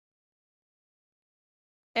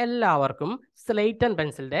എല്ലാവർക്കും slate and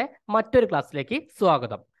പെൻസിലിന്റെ മറ്റൊരു ക്ലാസ്സിലേക്ക്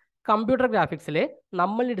സ്വാഗതം. കമ്പ്യൂട്ടർ ഗ്രാഫിക്സിൽ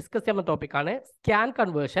നമ്മൾ ഡിസ്കസ് ചെയ്യുന്ന ടോപ്പിക്കാണ് scan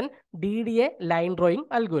conversion DDA line drawing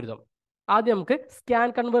algorithm. ആദ്യം നമുക്ക്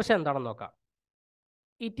സ്കാൻ കൺവേർഷൻ എന്താണെന്ന് നോക്കാം.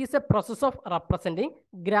 It is A process of representing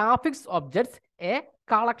graphics objects A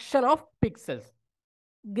collection of pixels.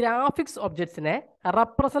 Graphics ഒബ്ജക്ട്സിനെ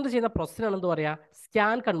represent ചെയ്യുന്ന പ്രോസസ്സിനാണ് എന്ത് പറയുക?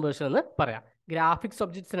 സ്കാൻ കൺവേർഷൻ എന്ന് പറയാം. ഗ്രാഫിക്സ്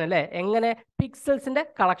ഒബ്ജക്ട്സിനല്ലേ എങ്ങനെ പിക്സൽസിന്റെ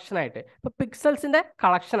കളക്ഷനായിട്ട്, ഇപ്പോൾ പിക്സൽസിന്റെ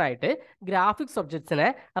കളക്ഷനായിട്ട് ഗ്രാഫിക്സ് ഒബ്ജക്ട്സിനെ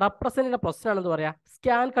റെപ്രസെന്റ് ചെയ്യുന്ന പ്രോസസ്സിനാണ് എന്ത് പറയുക?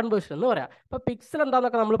 സ്കാൻ കൺവേർഷൻ എന്ന് പറയാം. ഇപ്പോൾ പിക്സൽ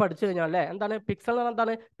എന്താണെന്നൊക്കെ നമ്മൾ പഠിച്ചു കഴിഞ്ഞാൽ അല്ലേ, എന്താണ് പിക്സൽ എന്ന് പറഞ്ഞാൽ?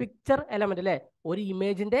 എന്താണ്? പിക്ചർ എലമെന്റ് അല്ലേ. ഒരു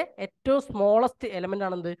ഇമേജിന്റെ ഏറ്റവും സ്മോളസ്റ്റ് എലമെന്റ്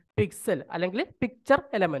ആണെന്ത്? പിക്സൽ അല്ലെങ്കിൽ പിക്ചർ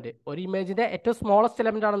എലമെന്റ്. ഒരു ഇമേജിന്റെ ഏറ്റവും സ്മോളസ്റ്റ്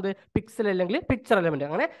എലമെന്റ് ആണെന്ത്? പിക്സൽ അല്ലെങ്കിൽ പിക്ചർ എലമെന്റ്.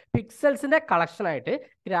 അങ്ങനെ പിക്സൽസിന്റെ കളക്ഷനായിട്ട്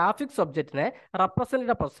ഗ്രാഫിക്സ് ഒബ്ജക്റ്റിനെ റെപ്രസെന്റ്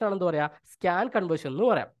ചെയ്യുന്ന പ്രോസസ്സിനാണ് എന്ത് പറയുക? സ്കാൻ കൺവേർഷൻ എന്ന്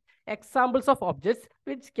പറയാം. Examples of objects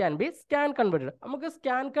which can be scan converted. നമുക്ക്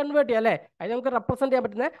സ്കാൻ കൺവേർട്ട് ചെയ്യാം അല്ലേ. അതിന് നമുക്ക് റെപ്രസെന്റ് ചെയ്യാൻ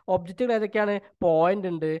പറ്റുന്ന ഒബ്ജക്റ്റുകൾ ഏതൊക്കെയാണ്? പോയിന്റ്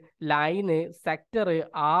ഉണ്ട്, ലൈന്, സെക്ടർ,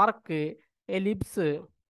 ആർക്ക്, ellipse,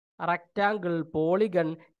 rectangle,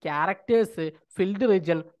 polygon, characters, filled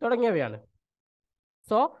region തുടങ്ങിയവയാണ്.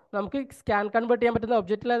 സോ നമുക്ക് സ്കാൻ കൺവേർട്ട് ചെയ്യാൻ പറ്റുന്ന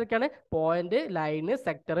ഒബ്ജക്റ്റുകൾ ഏതൊക്കെയാണ്? Point, line,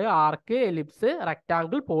 sector, arc, ellipse,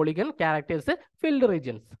 rectangle, polygon, characters, filled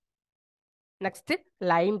regions. Next,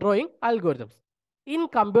 line drawing algorithms. In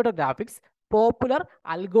computer graphics, popular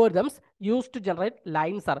algorithms used to generate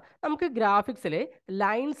lines are. നമുക്ക് ഗ്രാഫിക്സിൽ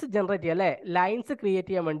lines generate ചെയ്യാം അല്ലേ. Lines create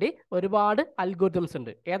ചെയ്യാൻ വേണ്ടി ഒരുപാട് അൽഗോരിതംസ്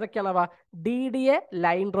ഉണ്ട്. ഏതൊക്കെയാണവ? DDA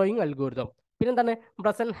ലൈൻ ഡ്രോയിങ് അൽഗോരിതം, പിന്നെന്താണ്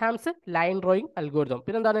ബ്രസൻഹാംസ് line drawing algorithm,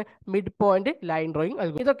 പിന്നെന്താണ് mid point line drawing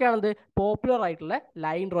algorithm. ഇതൊക്കെയാണത് popular ആയിട്ടുള്ള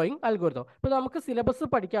ലൈൻ ഡ്രോയിങ് അൽഗോരിതം. ഇപ്പോൾ നമുക്ക്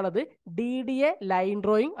സിലബസ് പഠിക്കാനുള്ളത് DDA ലൈൻ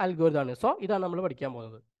ഡ്രോയിങ് അൽഗോരിതം ആണ്. സോ ഇതാണ് നമ്മൾ പഠിക്കാൻ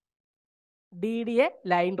പോകുന്നത്. DDA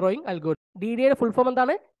line drawing algorithm. DDA full form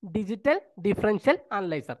എന്താണ്? Digital differential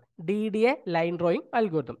analyser. DDA line drawing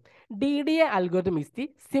algorithm. DDA algorithm is the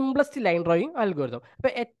simplest line drawing algorithm.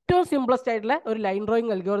 അപ്പോൾ ഏറ്റവും സിംപ്ലസ്റ്റ് ആയിട്ടുള്ള ഒരു line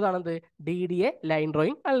drawing algorithm ആണെന്ത്? DDA line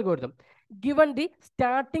drawing algorithm. Given the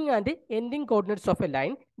starting and ending coordinates of a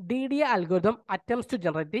line, DDA algorithm attempts to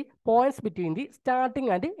generate the points between the starting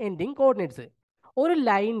and ending coordinates. ഒരു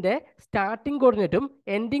ലൈനിന്റെ starting കോർഡിനേറ്റും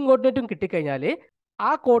ending കോർഡിനേറ്റും കിട്ടിക്കഴിഞ്ഞാൽ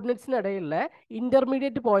ആ കോർഡിനേറ്റ്സിനിടയിലുള്ള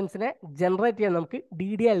intermediate പോയിന്റ്സിനെ generate ചെയ്യാൻ നമുക്ക്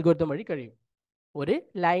DDA algorithm വഴി കഴിയും. ഒരു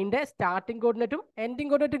ലൈനിന്റെ സ്റ്റാർട്ടിംഗ് കോർഡിനേറ്റും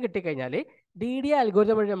എൻഡിങ് കോർഡിനേറ്റും കിട്ടിക്കഴിഞ്ഞാൽ DDA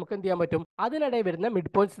അൽഗോരിതം വഴി നമുക്ക് എന്ത് ചെയ്യാൻ പറ്റും? അതിനിടയിൽ വരുന്ന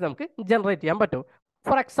മിഡ് പോയിന്റ്സ് നമുക്ക് ജനറേറ്റ് ചെയ്യാൻ പറ്റും.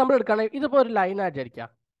 ഫോർ എക്സാമ്പിൾ എടുക്കുകയാണെങ്കിൽ ഇതിപ്പോൾ ഒരു ലൈനായിട്ട് വിചാരിക്കുക.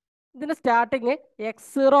 ഇതിന്റെ സ്റ്റാർട്ടിങ്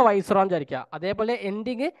x0 y0 എന്ന് വിചാരിക്കുക. അതേപോലെ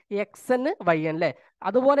എൻഡിങ് xn yn അല്ലേ.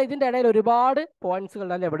 അതുപോലെ ഇതിന്റെ ഇടയിൽ ഒരുപാട് പോയിന്റ്സുകൾ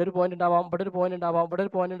അല്ലേ. ഇവിടെ ഒരു പോയിന്റ് ഉണ്ടാവാം, ഇവിടെ ഒരു പോയിന്റ് ഉണ്ടാവാം, ഇവിടെ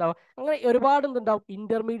ഒരു പോയിന്റ് ഉണ്ടാവാം. അങ്ങനെ ഒരുപാട് എന്തുണ്ടാവും?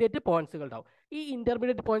 ഇന്റർമീഡിയറ്റ് പോയിന്റ്സുകൾ ഉണ്ടാവും. ഈ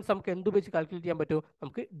ഇന്റർമീഡിയറ്റ് പോയിന്റ്സ് നമുക്ക് എന്ത് ഉപയോഗിച്ച് കാൽക്കുലേറ്റ് ചെയ്യാൻ പറ്റും?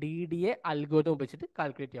 നമുക്ക് DDA അൽഗോരിതം ഉപയോഗിച്ചിട്ട്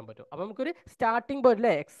കാൽക്കുലേറ്റ് ചെയ്യാൻ പറ്റും. അപ്പോൾ നമുക്കൊരു സ്റ്റാർട്ടിംഗ് പോയിന്റ്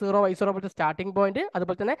അല്ലേ x0 y0 പോലത്തെ സ്റ്റാർട്ടിംഗ് പോയിന്റ്,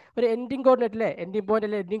 അതുപോലെ തന്നെ ഒരു എൻഡിങ് കോർഡിനേറ്റ് അല്ലേ, എൻഡിംഗ് പോയിന്റ്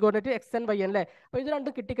അല്ലേ, എൻഡിംഗ് കോർഡിനേറ്റ് xn yn അല്ലേ. അപ്പോൾ ഇത്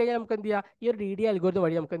രണ്ടും കിട്ടിക്കഴിഞ്ഞാൽ നമുക്ക് എന്ത് ചെയ്യാം? ഈ ഒരു DDA അൽഗോരിതം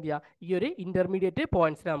വഴി നമുക്ക് എന്ത് ചെയ്യാം? ഈ ഒരു ഇന്റർമീഡിയറ്റ്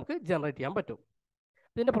പോയിന്റ്സിനെ നമുക്ക് ജനറേറ്റ് ചെയ്യാൻ പറ്റും.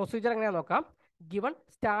 ഇതിന്റെ പ്രൊസീജിയർ എങ്ങനെയാണെന്ന് നോക്കാം. Given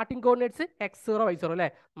starting coordinates x0 y0 അല്ലേ.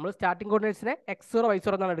 നമ്മൾ സ്റ്റാർട്ടിംഗ് കോർഡിനേറ്റ്സിനെ x0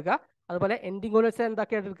 y0 എന്നാണ് എടുക്കുക. അതുപോലെ എൻഡിംഗ് കോർഡിനേറ്റ്സ്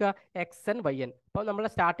എന്തൊക്കെയാണ് എടുക്കുക? xn yn. അപ്പോൾ നമ്മുടെ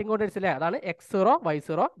സ്റ്റാർട്ടിംഗ് കോർഡിനേറ്റ്സ് അല്ലേ, അതാണ് x0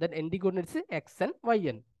 y0, then ending coordinates xn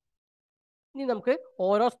yn. ഇനി നമുക്ക്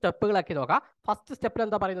ഓരോ സ്റ്റെപ്പുകളാക്കി നോക്കാം. ഫസ്റ്റ് സ്റ്റെപ്പിൽ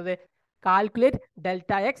എന്താ പറയുന്നത്? Calculate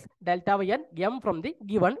delta X delta Y and am from the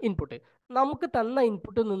given input. നമുക്ക് തന്ന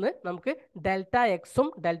ഇൻപുട്ടിൽ നിന്ന് നമുക്ക് ഡെൽറ്റ എക്സും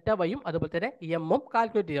ഡെൽറ്റ വൈയും അതുപോലെ തന്നെ എമ്മും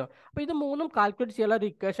കാൽക്കുലേറ്റ് ചെയ്യണം. അപ്പോൾ ഇത് മൂന്നും കാൽക്കുലേറ്റ് ചെയ്യാനുള്ള ഒരു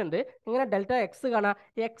ഇക്വേഷൻ ഉണ്ട്. ഇങ്ങനെ ഡെൽറ്റ എക്സ് കാണാം,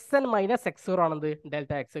 xn minus x0 ആണെന്ത്?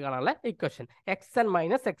 Delta X കാണാനുള്ള ഇക്വേഷൻ xn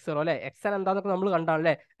മൈനസ് x0 അല്ലേ. xn എന്താണെന്നൊക്കെ നമ്മൾ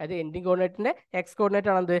കണ്ടാണല്ലേ. അതായത് ending കോർഡിനേറ്റിന്റെ X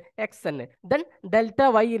coordinate ആണെന്ത്? xn. Then delta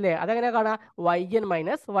Y ഇല്ലേ, അതെങ്ങനെ കാണാം? yn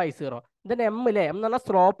minus y0. Then M ഇല്ലേ, എം എന്ന് പറഞ്ഞാൽ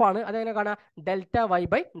സ്ലോപ്പ് ആണ്, അതെങ്ങനെ കാണാം? Delta Y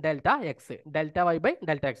by delta X. Delta Y by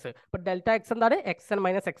delta X. അപ്പോൾ ഡെൽറ്റ എക്സ് എന്താണ്? xn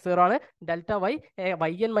മൈനസ് x0 ആണ്. Delta Y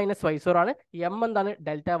yn minus y0 ആണ്. എം എന്താണ്?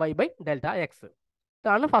 Delta Y by delta X.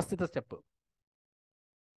 ഇതാണ് ഫസ്റ്റത്തെ സ്റ്റെപ്പ്.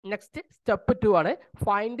 നെക്സ്റ്റ് സ്റ്റെപ്പ് 2 ആണ്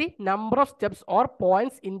find the number of steps or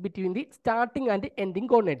points in between the starting and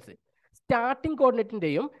ending coordinates. Starting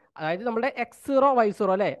കോർഡിനേറ്റിന്റെയും അതായത് നമ്മുടെ x0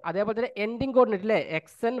 y0 അല്ലേ, അതേപോലെ തന്നെ എൻഡിങ് കോർഡിനേറ്റ് അല്ലേ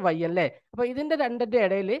xn yn അല്ലേ. അപ്പോൾ ഇതിന്റെ രണ്ടിന്റെ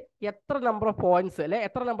ഇടയിൽ എത്ര നമ്പർ ഓഫ് പോയിന്റ്സ് അല്ലെ,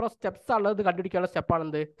 എത്ര നമ്പർ ഓഫ് സ്റ്റെപ്സ് ഉള്ളത് കണ്ടുപിടിക്കാനുള്ള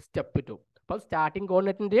സ്റ്റെപ്പാണെന്ത്? സ്റ്റെപ്പ് 2. അപ്പോൾ സ്റ്റാർട്ടിംഗ്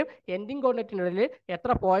കോർഡിനേറ്റിന്റെയും എൻഡിങ് കോർഡിനേറ്റിന്റെ ഇടയിൽ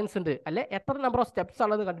എത്ര പോയിന്റ്സ് ഉണ്ട് അല്ലെ, എത്ര നമ്പർ ഓഫ് സ്റ്റെപ്സ്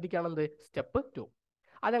ഉള്ളത് കണ്ടുപിടിക്കുകയാണെന്ത്? സ്റ്റെപ്പ് 2.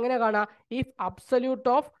 അതെങ്ങനെ കാണാം? If absolute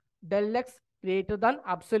of Dell X greater than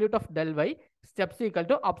absolute of del Y steps equal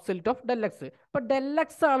to absolute of Dell X. അപ്പോൾ ഡെൽ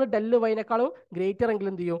എക്സ് ആണ് ഡെൽ വൈനേക്കാളും ഗ്രേറ്റർ എങ്കിൽ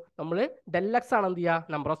എന്ത് ചെയ്യും? നമ്മൾ ഡെൽ എക്സ് ആണ് എന്ത് ചെയ്യുക?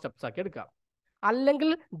 നമ്പർ ഓഫ് സ്റ്റെപ്സ് ആക്കി എടുക്കുക. അല്ലെങ്കിൽ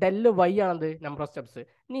del Y ആണെന്ത്? Number of steps.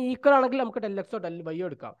 ഇനി ഈക്വൽ ആണെങ്കിൽ നമുക്ക് ഡെൽ എക്സോ ഡെൽ വൈയോ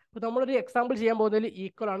എടുക്കാം. അപ്പോൾ നമ്മളൊരു എക്സാമ്പിൾ ചെയ്യാൻ പോകുന്നതിൽ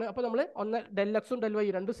ഈക്വൽ ആണ്. അപ്പോൾ നമ്മൾ ഒന്ന് ഡെൽ എക്സും ഡെൽ വൈ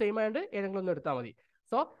രണ്ടും സെയിം ആയതുകൊണ്ട് ഏതെങ്കിലും ഒന്ന് എടുത്താൽ മതി.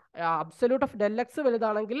 So absolute of Dell X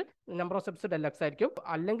വലുതാണെങ്കിൽ number of steps Dell X ആയിരിക്കും,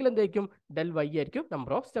 അല്ലെങ്കിൽ എന്തായിരിക്കും ഡെൽ വൈ ആയിരിക്കും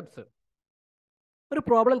നമ്പർ ഓഫ് സ്റ്റെപ്സ്. ഒരു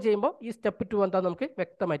പ്രോബ്ലം ചെയ്യുമ്പോൾ ഈ സ്റ്റെപ്പ് 2 എന്താ നമുക്ക്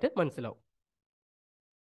വ്യക്തമായിട്ട് മനസ്സിലാവും.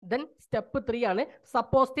 Then step 3 ആണ്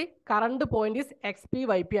suppose the current point is xp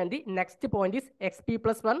yp and the next point is xp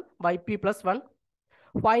plus 1 yp plus 1.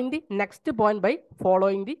 Find the next point by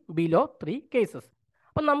following the below 3 cases.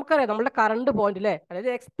 അപ്പം നമുക്കറിയാം നമ്മുടെ കറണ്ട് പോയിന്റ് അല്ലേ, അതായത്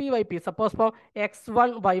X P Y P, suppose ഇപ്പോൾ x1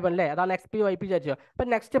 y1 അല്ലേ, അതാണ് X P Y P വിചാരിച്ചോ. അപ്പം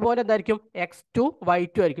നെക്സ്റ്റ് പോയിന്റ് എന്തായിരിക്കും x2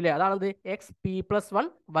 y2 ആയിരിക്കും അല്ലേ, അതാണത് X P plus 1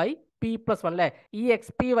 Y P plus 1 അല്ലേ. ഈ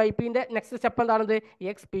എക്സ് പി വൈ പിന്റെ നെക്സ്റ്റ് സ്റ്റെപ്പ് എന്താണത്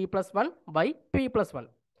X P plus 1 Y P plus 1.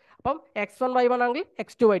 അപ്പം x1 y1 ആണെങ്കിൽ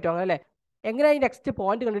x2 y2 അങ്ങനെ അല്ലേ. എങ്ങനെയാണ് ഈ നെക്സ്റ്റ്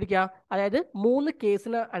പോയിന്റ് കണ്ടുപിടിക്കുക? അതായത് 3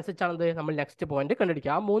 കേസിന് അനുസരിച്ചാണത് നമ്മൾ നെക്സ്റ്റ് പോയിന്റ്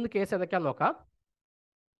കണ്ടുപിടിക്കുക. ആ 3 കേസ് ഏതൊക്കെയാണെന്ന് നോക്കാം.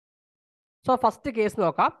 സോ ഫസ്റ്റ് കേസ്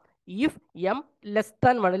നോക്കാം. ഇഫ് എം ലെസ്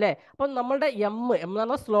ദാൻ 1 അല്ലേ, അപ്പം നമ്മളുടെ എം എന്ന്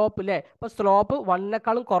പറഞ്ഞാൽ സ്ലോപ്പ് അല്ലേ. അപ്പോൾ സ്ലോപ്പ്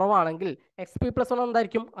 1നേക്കാളും കുറവാണെങ്കിൽ എക്സ് പി പ്ലസ് 1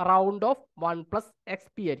 എന്തായിരിക്കും round of 1 plus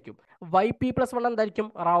X P ആയിരിക്കും. വൈ പി പ്ലസ് 1 എന്തായിരിക്കും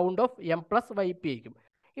round of M plus Y P ആയിരിക്കും.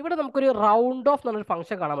 ഇവിടെ നമുക്കൊരു റൗണ്ട് ഓഫ് എന്നൊരു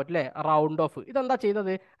ഫംഗ്ഷൻ കാണാൻ പറ്റില്ലേ, റൗണ്ട് ഓഫ്. ഇതെന്താ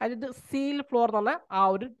ചെയ്യുന്നത്, അതായത് സീൽ ഫ്ലോർ എന്ന് പറഞ്ഞാൽ ആ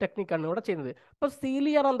ഒരു ടെക്നിക്കാണ് ഇവിടെ ചെയ്യുന്നത്. അപ്പോൾ സീൽ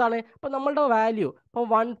ചെയ്യാൻ എന്താണ്, ഇപ്പോൾ നമ്മളുടെ വാല്യൂ ഇപ്പോൾ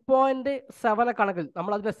 1.7 ഒക്കെ ആണെങ്കിൽ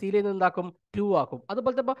നമ്മൾ അതിനെ സീൽ ചെയ്ത് എന്താക്കും 2 ആക്കും.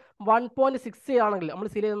 അതുപോലത്തെ ഇപ്പോൾ 1.6 ആണെങ്കിൽ നമ്മൾ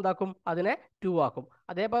സീൽ ചെയ്ത് എന്താക്കും അതിനെ 2 ആക്കും.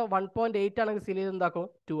 അതേപോലെ 1.8 ആണെങ്കിൽ സീൽ ചെയ്ത് എന്താക്കും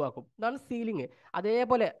 2 ആക്കും. ഇതാണ് സീലിംഗ്.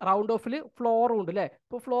 അതേപോലെ റൗണ്ട് ഓഫിൽ ഫ്ലോറും ഉണ്ട് അല്ലേ.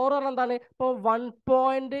 ഇപ്പോൾ ഫ്ലോർ പറഞ്ഞാൽ എന്താണ്, ഇപ്പോൾ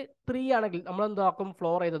 1.3 ആണെങ്കിൽ നമ്മൾ എന്താക്കും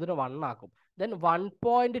ഫ്ലോർ ചെയ്തതിന് 1 ആക്കും. ദെൻ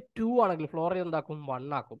 1.2 ആണെങ്കിൽ ഫ്ലോർ എന്താക്കും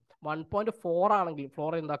 1 ആക്കും. 1.4 ആണെങ്കിൽ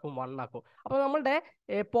ഫ്ലോർ എന്താക്കും 1 ആക്കും. അപ്പോൾ നമ്മളുടെ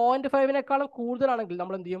 0.5നേക്കാളും കൂടുതലാണെങ്കിൽ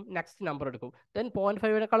നമ്മൾ എന്ത് ചെയ്യും നെക്സ്റ്റ് നമ്പർ എടുക്കും. ദെൻ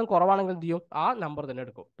 0.5നേക്കാളും കുറവാണെങ്കിൽ എന്ത് ചെയ്യും ആ നമ്പർ തന്നെ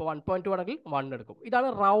എടുക്കും. ഇപ്പോൾ 1.2 ആണെങ്കിൽ 1 എടുക്കും. ഇതാണ്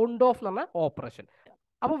റൗണ്ട് ഓഫ് എന്ന് പറഞ്ഞ ഓപ്പറേഷൻ.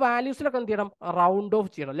 അപ്പോൾ വാല്യൂസിലൊക്കെ എന്ത് ചെയ്യണം റൗണ്ട്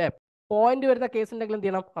ഓഫ് ചെയ്യണം അല്ലേ. പോയിന്റ് വരുന്ന കേസ് ഉണ്ടെങ്കിൽ എന്ത്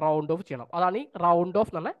ചെയ്യണം റൗണ്ട് ഓഫ് ചെയ്യണം. അതാണ് ഈ റൗണ്ട്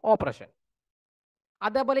ഓഫ് എന്ന് പറഞ്ഞ ഓപ്പറേഷൻ.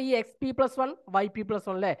 അതേപോലെ ഈ X P plus 1 Y P plus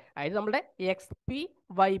 1 അല്ലേ, അതായത് നമ്മുടെ എക്സ് പി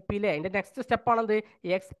വൈ പി അല്ലേ, അതിൻ്റെ next step ആണെന്ത്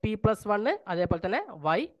X P plus 1 അതേപോലെ തന്നെ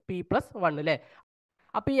വൈ പി പ്ലസ് 1 അല്ലേ.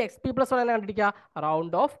 അപ്പോൾ ഈ എക്സ് പി പ്ലസ് 1 എന്നെ കണ്ടിരിക്കുക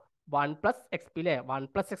round of 1 plus X P അല്ലേ. 1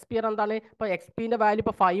 പ്ലസ് എക്സ് പി എന്താണ്, ഇപ്പോൾ എക്സ് പിന്റെ വാല്യൂ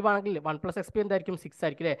ഇപ്പോൾ 5 ആണെങ്കിൽ 1 പ്ലസ് എക്സ് പി എന്തായിരിക്കും 6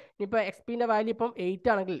 ആയിരിക്കും അല്ലേ. ഇനിയിപ്പോൾ എക്സ് പിന്റെ വാല്യൂ ഇപ്പം 8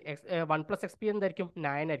 ആണെങ്കിൽ 1 പ്ലസ് എക്സ് പി എന്തായിരിക്കും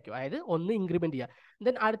 9 ആയിരിക്കും, അതായത് ഒന്ന് ഇൻക്രിമെന്റ് ചെയ്യുക.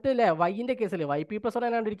 ദെൻ അടുത്തല്ലേ വൈൻ്റെ കേസിൽ വൈ പി പ്ലസ് 1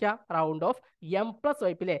 എന്നെ കണ്ടിരിക്കുക round of M plus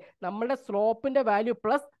Y P അല്ലേ. നമ്മുടെ സ്ലോപ്പിന്റെ വാല്യൂ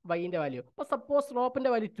പ്ലസ് വൈൻ്റെ വാല്യൂ. ഇപ്പോൾ സപ്പോസ്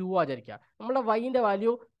സ്ലോപ്പിന്റെ വാല്യൂ 2 ആചരിക്കുക, നമ്മുടെ വൈൻ്റെ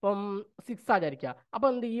വാല്യൂ ഇപ്പം 6 ആചരിക്കുക. അപ്പോൾ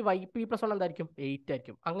എന്ത് ഈ വൈ പി പ്ലസ് 1 എന്തായിരിക്കും 8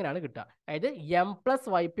 ആയിരിക്കും. അങ്ങനെയാണ് കിട്ടുക. അതായത് എം പ്ലസ്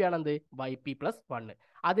വൈ പി ആണ് എന്ത് വൈ പി പ്ലസ് 1.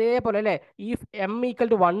 അതേപോലെ അല്ലേ ഈ എം ഈക്വൽ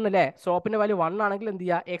ടു 1 അല്ലേ, സ്ലോപ്പിന്റെ വാല്യൂ 1 ആണെങ്കിൽ എന്ത്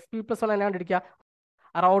ചെയ്യുക എക്സ് പി പ്ലസ് 1 എന്നാണ് എടുക്കുക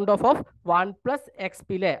round of 1 plus X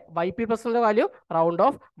P അല്ലേ. Y P plus value round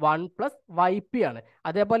of 1 plus Y P ആണ്.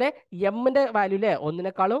 അതേപോലെ എമ്മിന്റെ വാല്യൂ അല്ലേ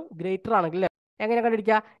 1നേക്കാളും ഗ്രേറ്റർ ആണെങ്കിൽ എങ്ങനെ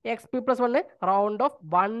കണ്ടിരിക്കുക X P plus 1 round of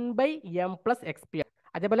 1 by M plus X P.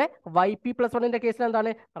 അതേപോലെ വൈ പി പ്ലസ് 1ന്റെ കേസിൽ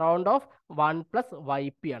എന്താണ് round of 1 plus Y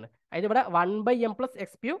P ആണ്. അതായത് ഇവിടെ 1 ബൈ എം പ്ലസ്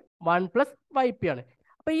എക്സ് പിയും 1 പ്ലസ് വൈ പി ആണ്.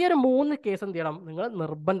 അപ്പോൾ ഈ ഒരു 3 കേസ് എന്ത് ചെയ്യണം നിങ്ങൾ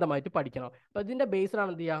നിർബന്ധമായിട്ട് പഠിക്കണം. അപ്പോൾ ഇതിന്റെ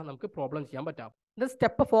ബേസിലാണ് എന്ത് ചെയ്യുക നമുക്ക് പ്രോബ്ലം ചെയ്യാൻ പറ്റാം. ഇത്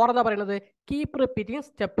സ്റ്റെപ്പ് 4 എന്താ പറയുന്നത്, keep repeating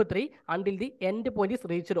step 3 until the end point is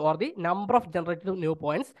reached or the number of generated new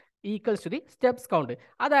points equals to the steps count.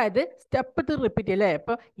 അതായത് സ്റ്റെപ്പ് 3 റിപ്പീറ്റ് അല്ലേ,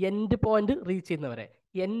 ഇപ്പോൾ എൻഡ് പോയിന്റ് റീച്ച് ചെയ്യുന്നവരെ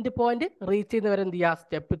എന്ത് ചെയ്യുക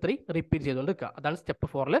സ്റ്റെപ്പ് 3 റിപ്പീറ്റ് ചെയ്തുകൊണ്ട് നിൽക്കുക. അതാണ് സ്റ്റെപ്പ്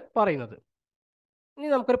 4 പറയുന്നത്. ഇനി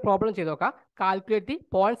നമുക്കൊരു പ്രോബ്ലം ചെയ്ത് നോക്കാം. Calculate the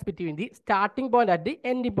points between the starting point at the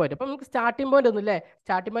ending point. അപ്പം നമുക്ക് സ്റ്റാർട്ടിംഗ് പോയിന്റ് ഒന്നുമില്ലേ,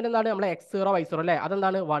 സ്റ്റാർട്ടിംഗ് പോയിന്റ് എന്താണ് നമ്മളെ x0 y0 അല്ലേ,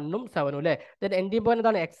 അതെന്താണ് 1ഉം 7ഉം അല്ലേ. ദെൻ എൻഡിംഗ് പോയിന്റ്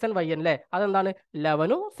എന്താണ് xn yn അല്ലേ, അതെന്താണ്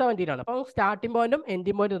 11ഉം 17 ആണ്. അപ്പം സ്റ്റാർട്ടിംഗ് പോയിന്റും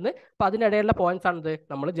എൻഡിംഗ് പോയിന്റും ഒന്ന് അപ്പോൾ അതിനിടയിലുള്ള പോയിന്റ്സ് ആണിത്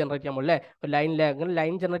നമ്മൾ ജനറേറ്റ് ചെയ്യാൻ പോകുന്നത് അല്ലേ. ലൈനിലെ അങ്ങനെ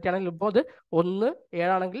ലൈൻ ജനറേറ്റ് ആണെങ്കിൽ ഇപ്പോൾ ഇത് 1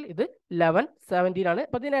 7 ആണെങ്കിൽ ഇത് 11 17 ആണ്.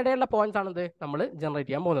 അപ്പോൾ ഇതിനിടയിലുള്ള പോയിന്റ്സ് ആണിത് നമ്മൾ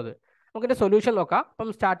ജനറേറ്റ് ചെയ്യാൻ പോകുന്നത്. നമുക്കിന്റെ സൊല്യൂഷൻ നോക്കാം. അപ്പം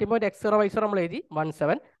സ്റ്റാർട്ടിംഗ് പോയിന്റ് x0 y0 നമ്മൾ എഴുതി 1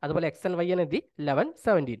 7, അതുപോലെ xn yn എഴുതി 11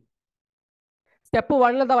 17. സ്റ്റെപ്പ്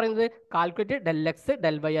 1 എന്താ പറയുന്നത് calculate Dell X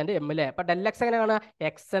del Y and M അല്ലേ. അപ്പോൾ ഡെൽ എക്സ് എങ്ങനെയാണ്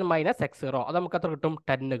xn മൈനസ് x0, അത് നമുക്ക് എത്ര കിട്ടും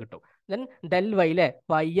 10 കിട്ടും. ദെൻ ഡെൽ വൈ അല്ലേ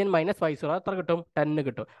yn മൈനസ് y0 എത്ര കിട്ടും 10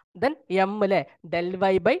 കിട്ടും. ദെൻ എം അല്ലേ del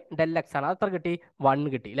Y by Dell X ആണ്, അത് എത്ര കിട്ടി 1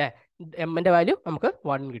 കിട്ടി അല്ലേ. എമ്മിന്റെ വാല്യൂ നമുക്ക്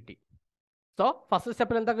 1 കിട്ടി. സോ ഫസ്റ്റ്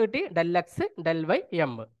സ്റ്റെപ്പിൽ എന്താ കിട്ടി Dell X del Y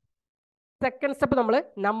M. Second step നമ്മൾ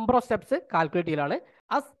നമ്പർ ഓഫ് സ്റ്റെപ്സ് കാൽക്കുലേറ്റ് ചെയ്യലാണ്.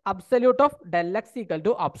 as absolute of del x equal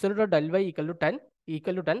to absolute of del y equal to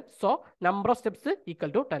 10. So number of steps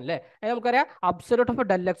equal to 10 അല്ലേ. നമുക്കറിയാം absolute of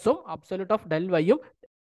del x ഉം absolute of del y ഉം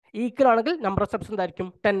equal ആണെങ്കിൽ number of steps എന്തായിരിക്കും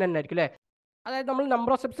 10 തന്നെ ആയിരിക്കും അല്ലേ. അതായത് നമ്മൾ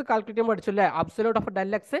നമ്പർ ഓഫ് സ്റ്റെപ്സ് കാൽക്കുലേറ്റ് ചെയ്യുമ്പോൾ പഠിച്ചു അല്ലേ, absolute of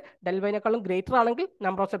del x del y നേക്കാളും greater ആണെങ്കിൽ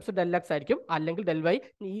number of steps del x ആയിരിക്കും, അല്ലെങ്കിൽ del y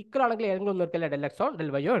ഈക്വൽ ആണെങ്കിൽ ഏതെങ്കിലും ഒന്നും എടുക്കില്ല del x ഓ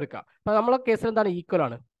del y ഓ എടുക്കുക. അപ്പോൾ നമ്മളെ കേസിൽ എന്താണ് ഈക്വൽ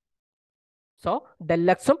ആണ്. സോ del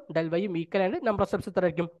x ഉം del y ഉം ഈക്വൽ ആണ്, നമ്പർ ഓഫ് സ്റ്റെപ്സ് എത്ര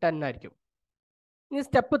ആയിരിക്കും 10 ആയിരിക്കും. ഇനി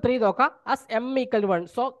സ്റ്റെപ്പ് 3 നോക്കാം. as m equal 1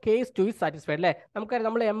 so case 2 is satisfied അല്ലേ. നമുക്കറിയാം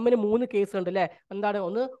നമ്മൾ എമ്മിന് 3 കേസ് ഉണ്ട് അല്ലേ. എന്താണ്,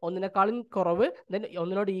 ഒന്നിനേക്കാളും കുറവ്, ദെൻ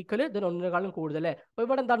ഒന്നിനോട് ഈക്വൽ, ദെൻ ഒന്നിനേക്കാളും കൂടുതൽ അല്ലേ. അപ്പോൾ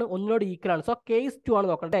ഇവിടെ എന്താണ്, ഒന്നിനോട് ഈക്വൽ ആണ്. സോ കേസ് 2 ആണ്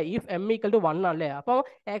നോക്കണ്ടേ. ഇഫ് m equal to 1 ആണല്ലേ. അപ്പോൾ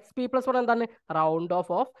എക്സ് പി പ്ലസ് 1 എന്താണ്, റൗണ്ട്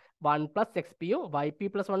ഓഫ് 1 പ്ലസ് എക്സ് പിയും Y P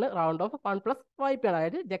plus 1 round of 1 plus Y P ആണ്.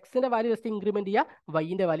 അതായത് എക്സിന്റെ വാല്യൂ ജസ്റ്റ് ഇൻക്രിമെന്റ് ചെയ്യുക,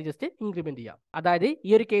 വൈന്റെ വാല്യൂ ജസ്റ്റ് ഇൻക്രിമെന്റ് ചെയ്യുക. അതായത്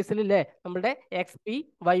ഈ ഒരു കേസിൽ അല്ലേ നമ്മുടെ എക്സ് പി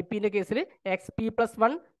വൈ പിന്റെ കേസിൽ X P plus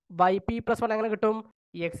 1 Y P plus 1 എങ്ങനെ കിട്ടും,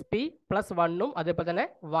 എക്സ് പി പ്ലസ് 1ഉം അതേപോലെ തന്നെ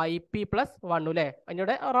വൈ പി പ്ലസ് 1ഉം അല്ലേ.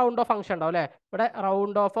 അതിൻ്റെ റൗണ്ട് ഓഫ് ഫംഗ്ഷൻ ഉണ്ടാവും അല്ലേ. ഇവിടെ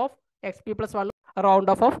round of X P plus 1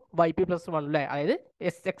 round of Y P plus 1 അല്ലേ. അതായത്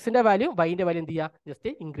എക്സിന്റെ വാല്യൂ വൈന്റെ വാല്യൂ എന്ത് ചെയ്യുക,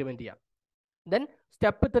 ജസ്റ്റ് ഇൻക്രിമെന്റ് ചെയ്യുക. Then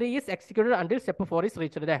step 3 is executed until step 4 is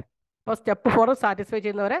reached അല്ലേ. അപ്പോൾ സ്റ്റെപ്പ് 4 സാറ്റിസ്ഫൈ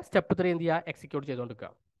ചെയ്യുന്നവരെ സ്റ്റെപ്പ് 3 എന്ത് ചെയ്യുക, എക്സിക്യൂട്ട് ചെയ്തുകൊണ്ടിരിക്കുക.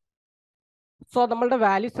 സോ നമ്മളുടെ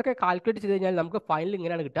വാല്യൂസ് ഒക്കെ കാൽക്കുലേറ്റ് ചെയ്ത് കഴിഞ്ഞാൽ നമുക്ക് ഫൈനൽ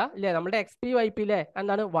ഇങ്ങനെയാണ് കിട്ടുക അല്ലേ. നമ്മുടെ എക്സ് പി വൈ പി അല്ലേ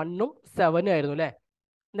എന്താണ് 1ഉം 7ഉം ആയിരുന്നു അല്ലേ.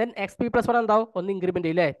 ദെൻ എക്സ് പി പ്ലസ് 1 എന്താവും, ഒന്ന് ഇൻക്രിമെന്റ്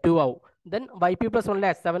ചെയ്യില്ലേ, 2 ആവും. ദെൻ വൈ പി പ്ലസ് 1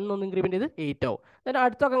 അല്ലേ 7 ഒന്ന് ഇൻക്രിമെന്റ് ചെയ്ത് 8 ആവും. ദെൻ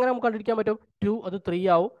അടുത്തൊക്കെ എങ്ങനെ നമുക്ക് കണ്ടിരിക്കാൻ പറ്റും, 2 അത് 3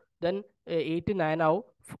 ആവും. ദെൻ 8 9 ആവും,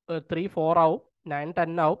 3 4 ആവും, 9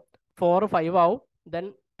 10 ആവും, 4 5 ആവും, ദെൻ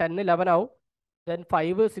 10 11 ആവും, ദെൻ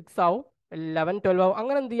 5 6 ആവും, 11 12 ആവും.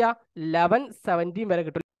 അങ്ങനെ എന്ത് ചെയ്യുക, 11 17 വരെ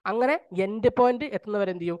കിട്ടും. അങ്ങനെ എൻഡ് പോയിന്റ്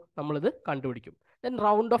എത്തുന്നവരെ എന്ത് ചെയ്യും, നമ്മളിത് കണ്ടുപിടിക്കും. ദെൻ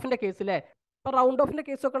റൗണ്ട് ഓഫിന്റെ കേസിലെ, ഇപ്പോൾ റൗണ്ട് ഓഫിന്റെ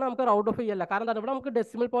കേസ് ഒക്കെ നമുക്ക് റൗണ്ട് ഓഫ് ചെയ്യല്ല. കാരണം എന്താണ്, ഇവിടെ നമുക്ക്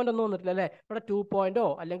ഡെസിമൽ പോയിന്റ് ഒന്നും വന്നിട്ടില്ല അല്ലേ. ഇവിടെ 2 പോയിന്റോ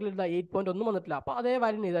അല്ലെങ്കിൽ 8 പോയിന്റ് ഒന്നും വന്നിട്ടില്ല. അപ്പോൾ അതേ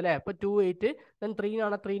വാല്യൂ ചെയ്ത് അല്ലേ. ഇപ്പോൾ 2 8, ദെൻ 3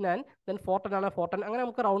 ആണ് 3 9, ദെൻ 4 10 ആണ് 4 10. അങ്ങനെ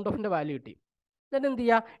നമുക്ക് റൗണ്ട് ഓഫിന്റെ വാല്യൂ കിട്ടി. ദെൻ എന്ത്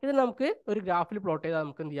ചെയ്യുക, ഇത് നമുക്ക് ഒരു ഗ്രാഫിൽ പ്ലോട്ട് ചെയ്താൽ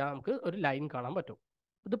നമുക്ക് എന്ത് ചെയ്യാം, നമുക്ക് ഒരു ലൈൻ കാണാൻ പറ്റും.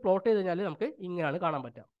 ഇത് പ്ലോട്ട് ചെയ്ത് കഴിഞ്ഞാൽ നമുക്ക് ഇങ്ങനെയാണ് കാണാൻ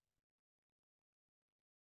പറ്റുക.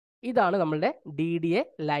 ഇതാണ് നമ്മളുടെ DDA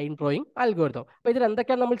ലൈൻ ഡ്രോയിങ് അൽഗോരിതം. അപ്പോൾ ഇതിൽ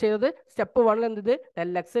എന്തൊക്കെയാണ് നമ്മൾ ചെയ്തത്, സ്റ്റെപ്പ് 1 എന്ത്,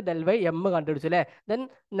 Dell X del Y M കണ്ടുപിടിച്ചു അല്ലേ. ദെൻ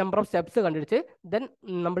നമ്പർ ഓഫ് സ്റ്റെപ്സ് കണ്ടുപിടിച്ച്, ദെൻ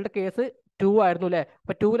നമ്മളുടെ കേസ് 2 ആയിരുന്നു അല്ലേ.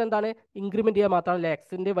 അപ്പോൾ 2 എന്താണ്, ഇൻക്രിമെന്റ് ചെയ്യുക മാത്രമാണ് അല്ലേ,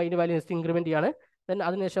 എക്സിന്റെ വൈൻ്റെ വാല്യൂ ജസ്റ്റ് ഇൻക്രിമെന്റ് ചെയ്യാണ്. ദെൻ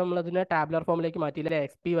അതിനുശേഷം നമ്മൾ അതിനെ ടാബുലർ ഫോമിലേക്ക് മാറ്റിയില്ലേ,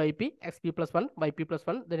 X P Y P X P plus 1 Y P plus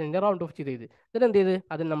 1, then ഇതിൻ്റെ റൗണ്ട് ഓഫ് ചെയ്ത് ദെൻ എന്ത് ചെയ്ത്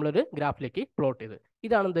അതിന് നമ്മളൊരു ഗ്രാഫിലേക്ക് പ്ലോട്ട് ചെയ്ത്.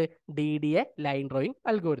 ഇതാണെന്ത് DDA ലൈൻ ഡ്രോയിങ്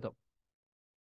അൽഗോരിതം.